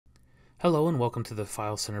Hello and welcome to the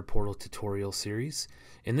FileCenter Portal tutorial series.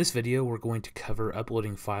 In this video we're going to cover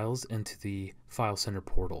uploading files into the FileCenter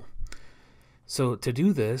Portal. So to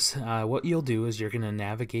do this, what you'll do is you're going to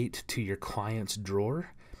navigate to your client's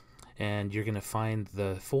drawer and you're going to find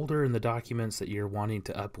the folder and the documents that you're wanting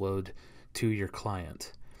to upload to your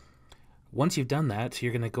client. Once you've done that,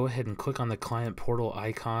 you're going to go ahead and click on the Client Portal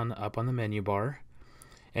icon up on the menu bar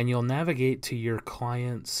and you'll navigate to your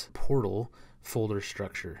client's portal folder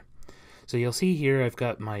structure. So you'll see here I've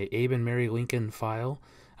got my Abe and Mary Lincoln file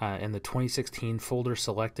and the 2016 folder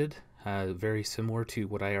selected, very similar to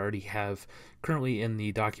what I already have currently in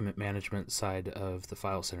the document management side of the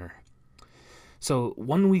File Center. So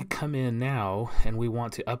when we come in now and we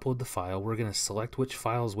want to upload the file, we're going to select which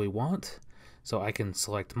files we want. So I can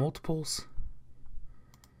select multiples,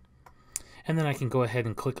 and then I can go ahead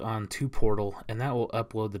and click on To Portal, and that will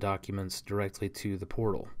upload the documents directly to the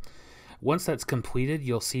portal. Once that's completed,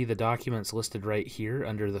 you'll see the documents listed right here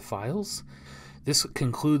under the files. This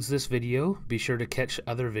concludes this video. Be sure to catch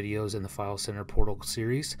other videos in the FileCenter Portal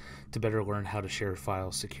series to better learn how to share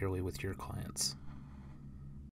files securely with your clients.